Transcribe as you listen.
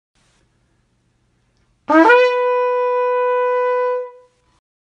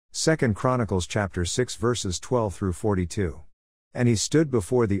2 Chronicles chapter 6 verses 12 through 42. And he stood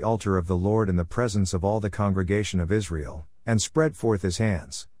before the altar of the Lord in the presence of all the congregation of Israel, and spread forth his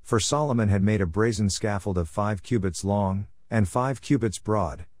hands, for Solomon had made a brazen scaffold of 5 cubits long, and 5 cubits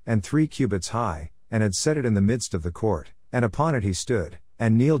broad, and 3 cubits high, and had set it in the midst of the court, and upon it he stood,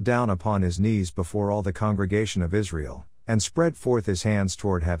 and kneeled down upon his knees before all the congregation of Israel, and spread forth his hands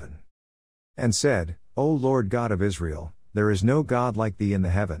toward heaven. And said, O Lord God of Israel, there is no God like thee in the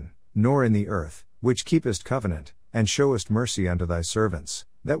heaven, nor in the earth, which keepest covenant, and showest mercy unto thy servants,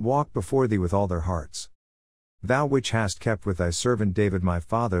 that walk before thee with all their hearts. Thou which hast kept with thy servant David my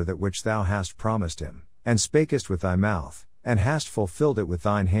father that which thou hast promised him, and spakest with thy mouth, and hast fulfilled it with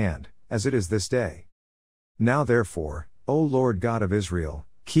thine hand, as it is this day. Now therefore, O Lord God of Israel,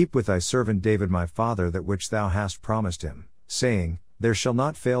 keep with thy servant David my father that which thou hast promised him, saying, There shall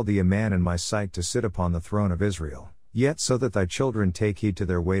not fail thee a man in my sight to sit upon the throne of Israel, yet so that thy children take heed to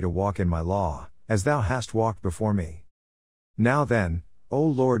their way to walk in my law, as thou hast walked before me. Now then, O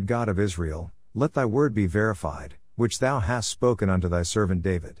Lord God of Israel, let thy word be verified, which thou hast spoken unto thy servant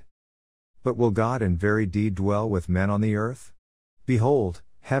David. But will God in very deed dwell with men on the earth? Behold,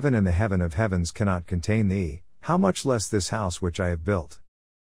 heaven and the heaven of heavens cannot contain thee, how much less this house which I have built?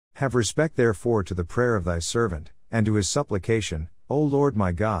 Have respect therefore to the prayer of thy servant, and to his supplication, O Lord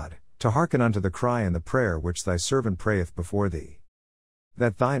my God, to hearken unto the cry and the prayer which thy servant prayeth before thee.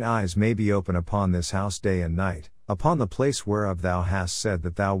 That thine eyes may be open upon this house day and night, upon the place whereof thou hast said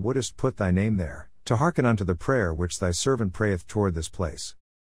that thou wouldest put thy name there, to hearken unto the prayer which thy servant prayeth toward this place.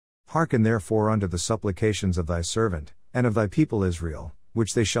 Hearken therefore unto the supplications of thy servant, and of thy people Israel,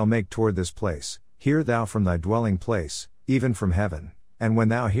 which they shall make toward this place. Hear thou from thy dwelling place, even from heaven, and when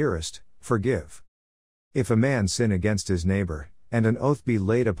thou hearest, forgive. If a man sin against his neighbor, and an oath be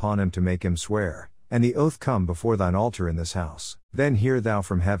laid upon him to make him swear, and the oath come before thine altar in this house, then hear thou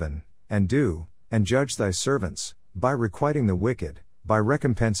from heaven, and do, and judge thy servants, by requiting the wicked, by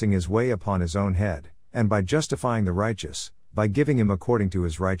recompensing his way upon his own head, and by justifying the righteous, by giving him according to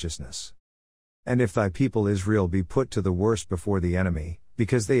his righteousness. And if thy people Israel be put to the worst before the enemy,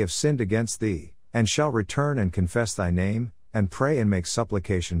 because they have sinned against thee, and shall return and confess thy name, and pray and make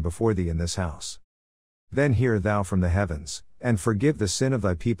supplication before thee in this house, then hear thou from the heavens, and forgive the sin of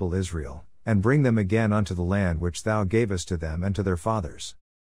thy people Israel, and bring them again unto the land which thou gavest to them and to their fathers.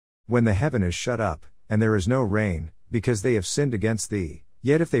 When the heaven is shut up, and there is no rain, because they have sinned against thee,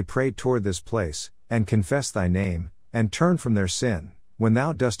 yet if they pray toward this place, and confess thy name, and turn from their sin, when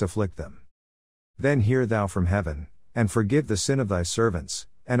thou dost afflict them, then hear thou from heaven, and forgive the sin of thy servants,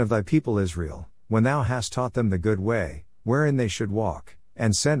 and of thy people Israel, when thou hast taught them the good way, wherein they should walk,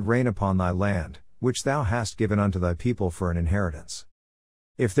 and send rain upon thy land, which thou hast given unto thy people for an inheritance.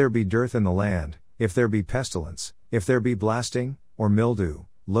 If there be dearth in the land, if there be pestilence, if there be blasting, or mildew,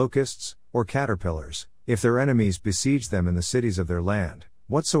 locusts, or caterpillars, if their enemies besiege them in the cities of their land,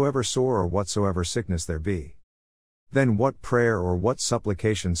 whatsoever sore or whatsoever sickness there be, then what prayer or what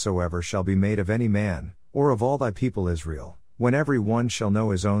supplication soever shall be made of any man, or of all thy people Israel, when every one shall know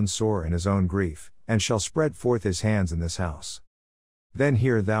his own sore and his own grief, and shall spread forth his hands in this house, then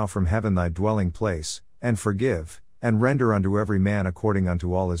hear thou from heaven thy dwelling place, and forgive, and render unto every man according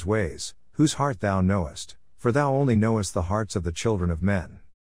unto all his ways, whose heart thou knowest, for thou only knowest the hearts of the children of men.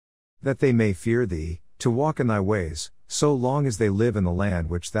 That they may fear thee, to walk in thy ways, so long as they live in the land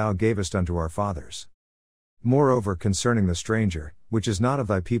which thou gavest unto our fathers. Moreover concerning the stranger, which is not of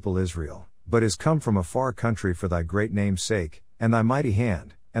thy people Israel, but is come from a far country for thy great name's sake, and thy mighty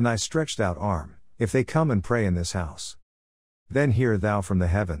hand, and thy stretched out arm, if they come and pray in this house, then hear thou from the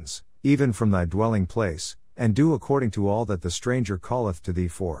heavens, even from thy dwelling place, and do according to all that the stranger calleth to thee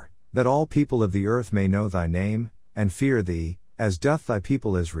for, that all people of the earth may know thy name, and fear thee, as doth thy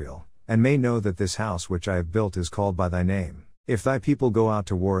people Israel, and may know that this house which I have built is called by thy name. If thy people go out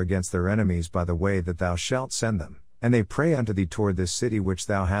to war against their enemies by the way that thou shalt send them, and they pray unto thee toward this city which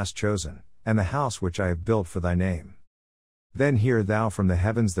thou hast chosen, and the house which I have built for thy name, then hear thou from the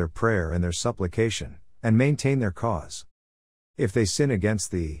heavens their prayer and their supplication, and maintain their cause. If they sin against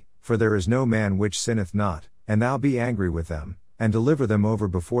thee, for there is no man which sinneth not, and thou be angry with them, and deliver them over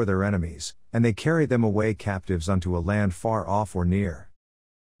before their enemies, and they carry them away captives unto a land far off or near.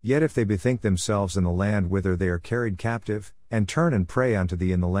 Yet if they bethink themselves in the land whither they are carried captive, and turn and pray unto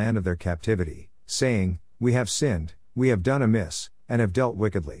thee in the land of their captivity, saying, We have sinned, we have done amiss, and have dealt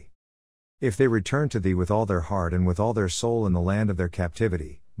wickedly. If they return to thee with all their heart and with all their soul in the land of their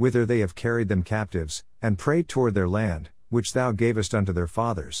captivity, whither they have carried them captives, and prayed toward their land, which thou gavest unto their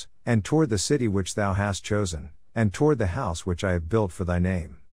fathers, and toward the city which thou hast chosen, and toward the house which I have built for thy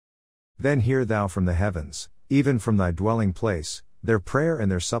name, then hear thou from the heavens, even from thy dwelling place, their prayer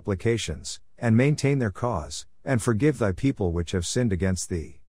and their supplications, and maintain their cause, and forgive thy people which have sinned against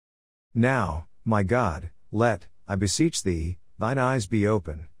thee. Now, my God, let, I beseech thee, thine eyes be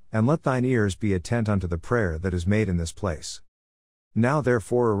open, and let thine ears be attent unto the prayer that is made in this place. Now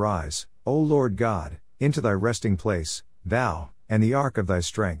therefore arise, O Lord God, into thy resting place, thou, and the ark of thy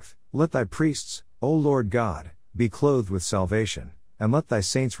strength. Let thy priests, O Lord God, be clothed with salvation, and let thy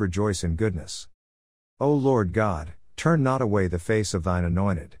saints rejoice in goodness. O Lord God, turn not away the face of thine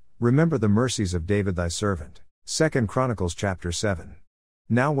anointed, remember the mercies of David thy servant. 2 Chronicles chapter 7.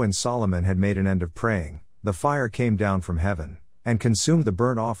 Now when Solomon had made an end of praying, the fire came down from heaven, and consumed the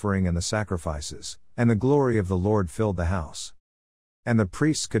burnt offering and the sacrifices, and the glory of the Lord filled the house. And the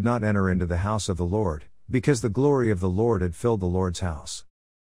priests could not enter into the house of the Lord, because the glory of the Lord had filled the Lord's house.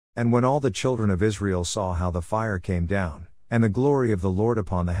 And when all the children of Israel saw how the fire came down, and the glory of the Lord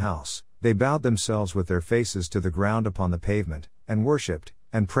upon the house, they bowed themselves with their faces to the ground upon the pavement, and worshipped,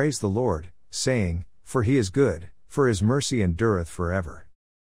 and praised the Lord, saying, For he is good, for his mercy endureth forever.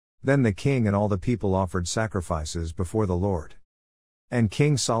 Then the king and all the people offered sacrifices before the Lord. And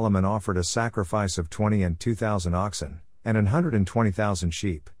King Solomon offered a sacrifice of 22,000 oxen, and 120,000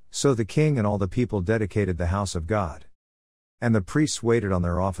 sheep, so the king and all the people dedicated the house of God. And the priests waited on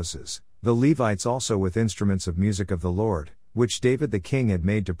their offices, the Levites also with instruments of music of the Lord, which David the king had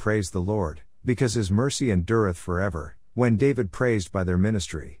made to praise the Lord, because his mercy endureth forever, when David praised by their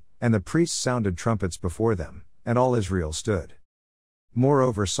ministry, and the priests sounded trumpets before them, and all Israel stood.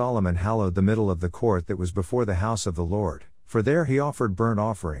 Moreover Solomon hallowed the middle of the court that was before the house of the Lord, for there he offered burnt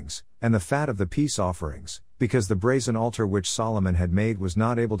offerings, and the fat of the peace offerings, because the brazen altar which Solomon had made was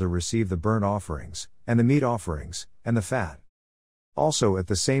not able to receive the burnt offerings, and the meat offerings, and the fat. Also at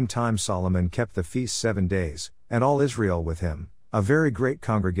the same time Solomon kept the feast 7 days, and all Israel with him, a very great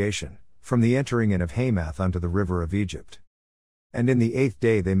congregation, from the entering in of Hamath unto the river of Egypt. And in the 8th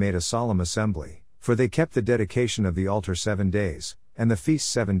day they made a solemn assembly, for they kept the dedication of the altar 7 days, and the feast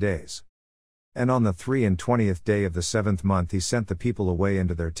 7 days. And on the 23rd day of the 7th month he sent the people away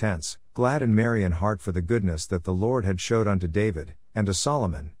into their tents, glad and merry in heart for the goodness that the Lord had showed unto David, and to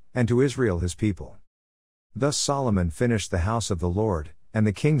Solomon, and to Israel his people. Thus Solomon finished the house of the Lord, and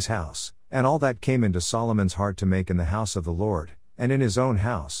the king's house, and all that came into Solomon's heart to make in the house of the Lord, and in his own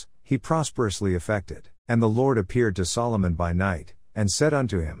house, he prosperously effected. And the Lord appeared to Solomon by night, and said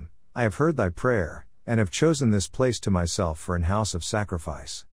unto him, I have heard thy prayer, and have chosen this place to myself for an house of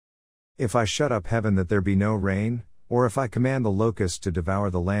sacrifice. If I shut up heaven that there be no rain, or if I command the locusts to devour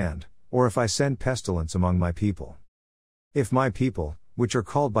the land, or if I send pestilence among my people. If my people, which are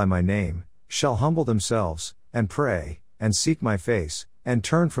called by my name, shall humble themselves, and pray, and seek my face, and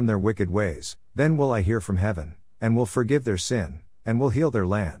turn from their wicked ways, then will I hear from heaven, and will forgive their sin, and will heal their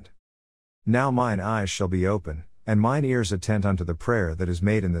land. Now mine eyes shall be open, and mine ears attent unto the prayer that is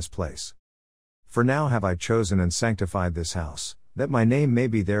made in this place. For now have I chosen and sanctified this house, that my name may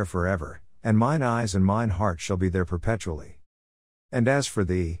be there forever, and mine eyes and mine heart shall be there perpetually. And as for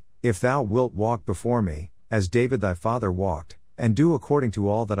thee, if thou wilt walk before me, as David thy father walked, and do according to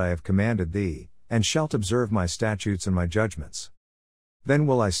all that I have commanded thee, and shalt observe my statutes and my judgments, then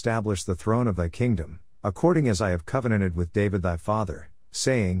will I establish the throne of thy kingdom, according as I have covenanted with David thy father,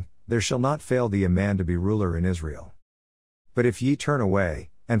 saying, There shall not fail thee a man to be ruler in Israel. But if ye turn away,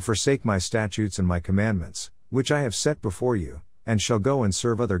 and forsake my statutes and my commandments, which I have set before you, and shall go and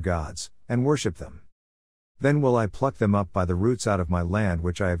serve other gods, and worship them, then will I pluck them up by the roots out of my land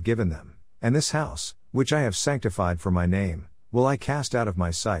which I have given them, and this house, which I have sanctified for my name, will I cast out of my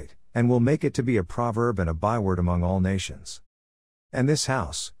sight, and will make it to be a proverb and a byword among all nations. And this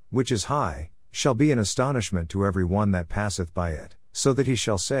house, which is high, shall be an astonishment to every one that passeth by it, so that he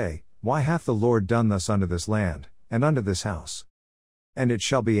shall say, Why hath the Lord done thus unto this land, and unto this house? And it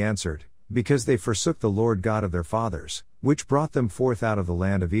shall be answered, Because they forsook the Lord God of their fathers, which brought them forth out of the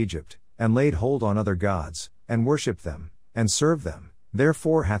land of Egypt, and laid hold on other gods, and worshipped them, and served them,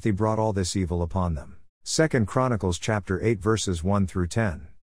 therefore hath he brought all this evil upon them. 2 Chronicles chapter 8 verses 1 through 10.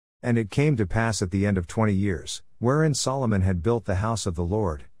 And it came to pass at the end of 20 years, wherein Solomon had built the house of the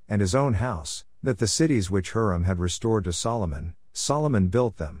Lord, and his own house, that the cities which Hiram had restored to Solomon, Solomon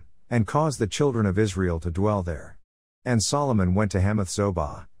built them, and caused the children of Israel to dwell there. And Solomon went to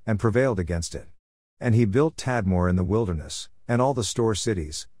Hamath-zobah, and prevailed against it. And he built Tadmor in the wilderness, and all the store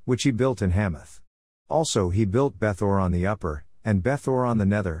cities, which he built in Hamath. Also he built Bethor the upper, and Bethor the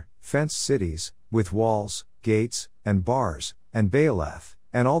nether, fenced cities, with walls, gates, and bars, and Baalath,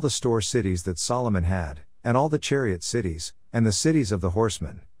 and all the store cities that Solomon had, and all the chariot cities, and the cities of the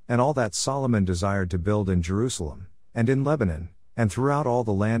horsemen, and all that Solomon desired to build in Jerusalem, and in Lebanon, and throughout all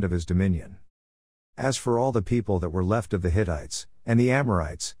the land of his dominion. As for all the people that were left of the Hittites, and the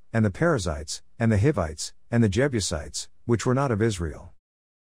Amorites, and the Perizzites, and the Hivites, and the Jebusites, which were not of Israel,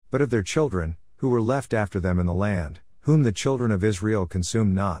 but of their children, who were left after them in the land, whom the children of Israel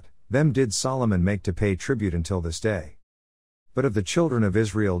consumed not, them did Solomon make to pay tribute until this day. But of the children of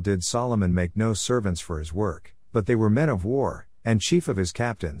Israel did Solomon make no servants for his work, but they were men of war, and chief of his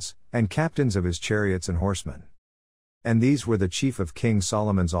captains, and captains of his chariots and horsemen. And these were the chief of King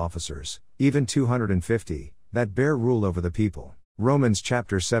Solomon's officers, even 250, that bear rule over the people. Romans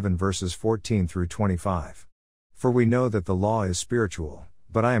chapter 7 verses 14 through 25. For we know that the law is spiritual,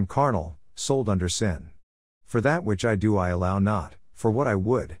 but I am carnal, sold under sin. For that which I do I allow not, for what I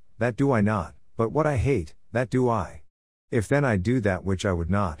would, that do I not, but what I hate, that do I. If then I do that which I would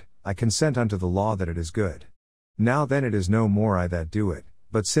not, I consent unto the law that it is good. Now then it is no more I that do it,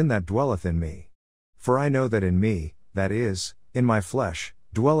 but sin that dwelleth in me. For I know that in me, that is, in my flesh,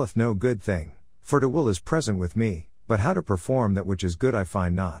 dwelleth no good thing, for to will is present with me, but how to perform that which is good I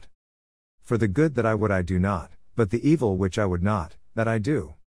find not. For the good that I would I do not, but the evil which I would not, that I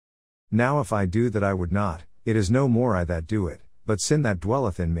do. Now if I do that I would not, it is no more I that do it, but sin that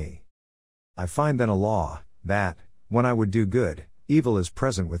dwelleth in me. I find then a law, that, when I would do good, evil is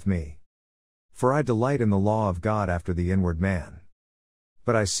present with me. For I delight in the law of God after the inward man.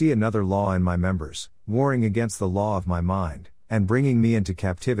 But I see another law in my members, warring against the law of my mind, and bringing me into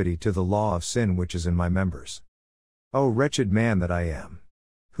captivity to the law of sin which is in my members. O wretched man that I am!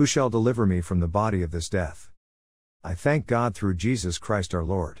 Who shall deliver me from the body of this death? I thank God through Jesus Christ our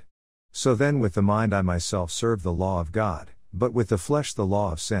Lord. So then with the mind I myself serve the law of God, but with the flesh the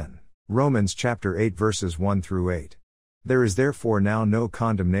law of sin. Romans chapter 8 verses 1 through 8. There is therefore now no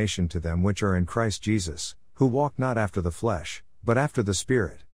condemnation to them which are in Christ Jesus, who walk not after the flesh, but after the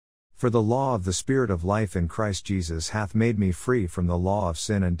Spirit. For the law of the Spirit of life in Christ Jesus hath made me free from the law of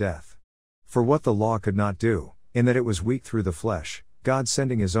sin and death. For what the law could not do, in that it was weak through the flesh, God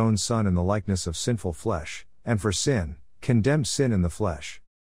sending his own Son in the likeness of sinful flesh, and for sin, condemned sin in the flesh.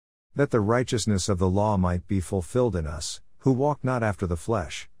 That the righteousness of the law might be fulfilled in us, who walk not after the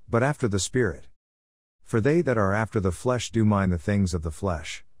flesh, but after the Spirit. For they that are after the flesh do mind the things of the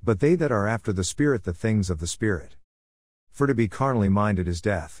flesh, but they that are after the Spirit the things of the Spirit. For to be carnally minded is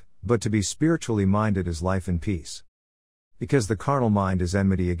death, but to be spiritually minded is life and peace. Because the carnal mind is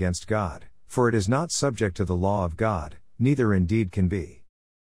enmity against God, for it is not subject to the law of God, neither indeed can be.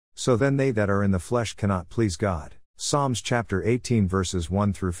 So then they that are in the flesh cannot please God. Psalms chapter 18 verses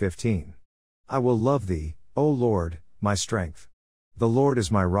 1 through 15. I will love thee, O Lord, my strength. The Lord is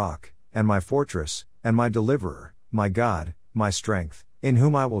my rock, and my fortress, and my deliverer, my God, my strength, in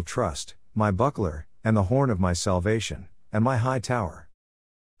whom I will trust, my buckler, and the horn of my salvation, and my high tower.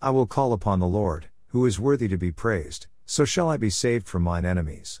 I will call upon the Lord, who is worthy to be praised, so shall I be saved from mine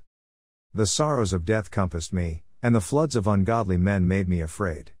enemies. The sorrows of death compassed me, and the floods of ungodly men made me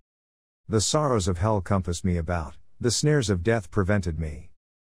afraid. The sorrows of hell compassed me about, the snares of death prevented me.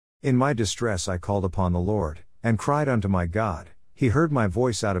 In my distress I called upon the Lord, and cried unto my God. He heard my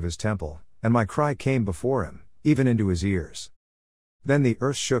voice out of his temple, and my cry came before him, even into his ears. Then the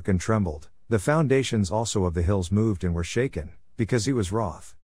earth shook and trembled, the foundations also of the hills moved and were shaken, because he was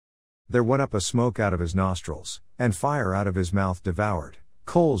wroth. There went up a smoke out of his nostrils, and fire out of his mouth devoured,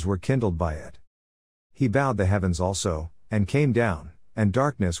 coals were kindled by it. He bowed the heavens also, and came down, and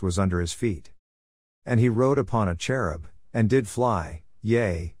darkness was under his feet. And he rode upon a cherub, and did fly,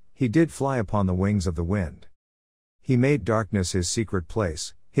 yea, he did fly upon the wings of the wind. He made darkness his secret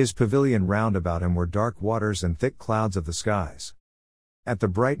place, his pavilion round about him were dark waters and thick clouds of the skies. At the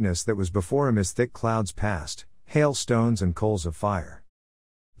brightness that was before him his thick clouds passed, hailstones and coals of fire.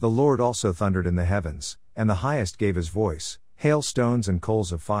 The Lord also thundered in the heavens, and the highest gave his voice, hailstones and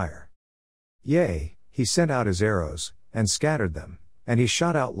coals of fire. Yea, he sent out his arrows, and scattered them, and he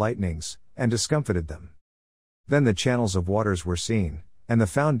shot out lightnings, and discomfited them. Then the channels of waters were seen, and the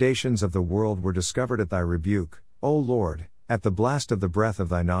foundations of the world were discovered at thy rebuke, O Lord, at the blast of the breath of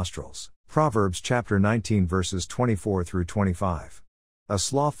thy nostrils. Proverbs chapter 19 verses 24 through 25. A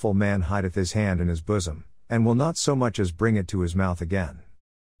slothful man hideth his hand in his bosom, and will not so much as bring it to his mouth again.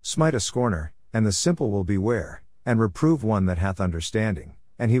 Smite a scorner, and the simple will beware, and reprove one that hath understanding,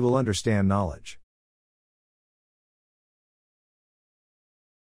 and he will understand knowledge.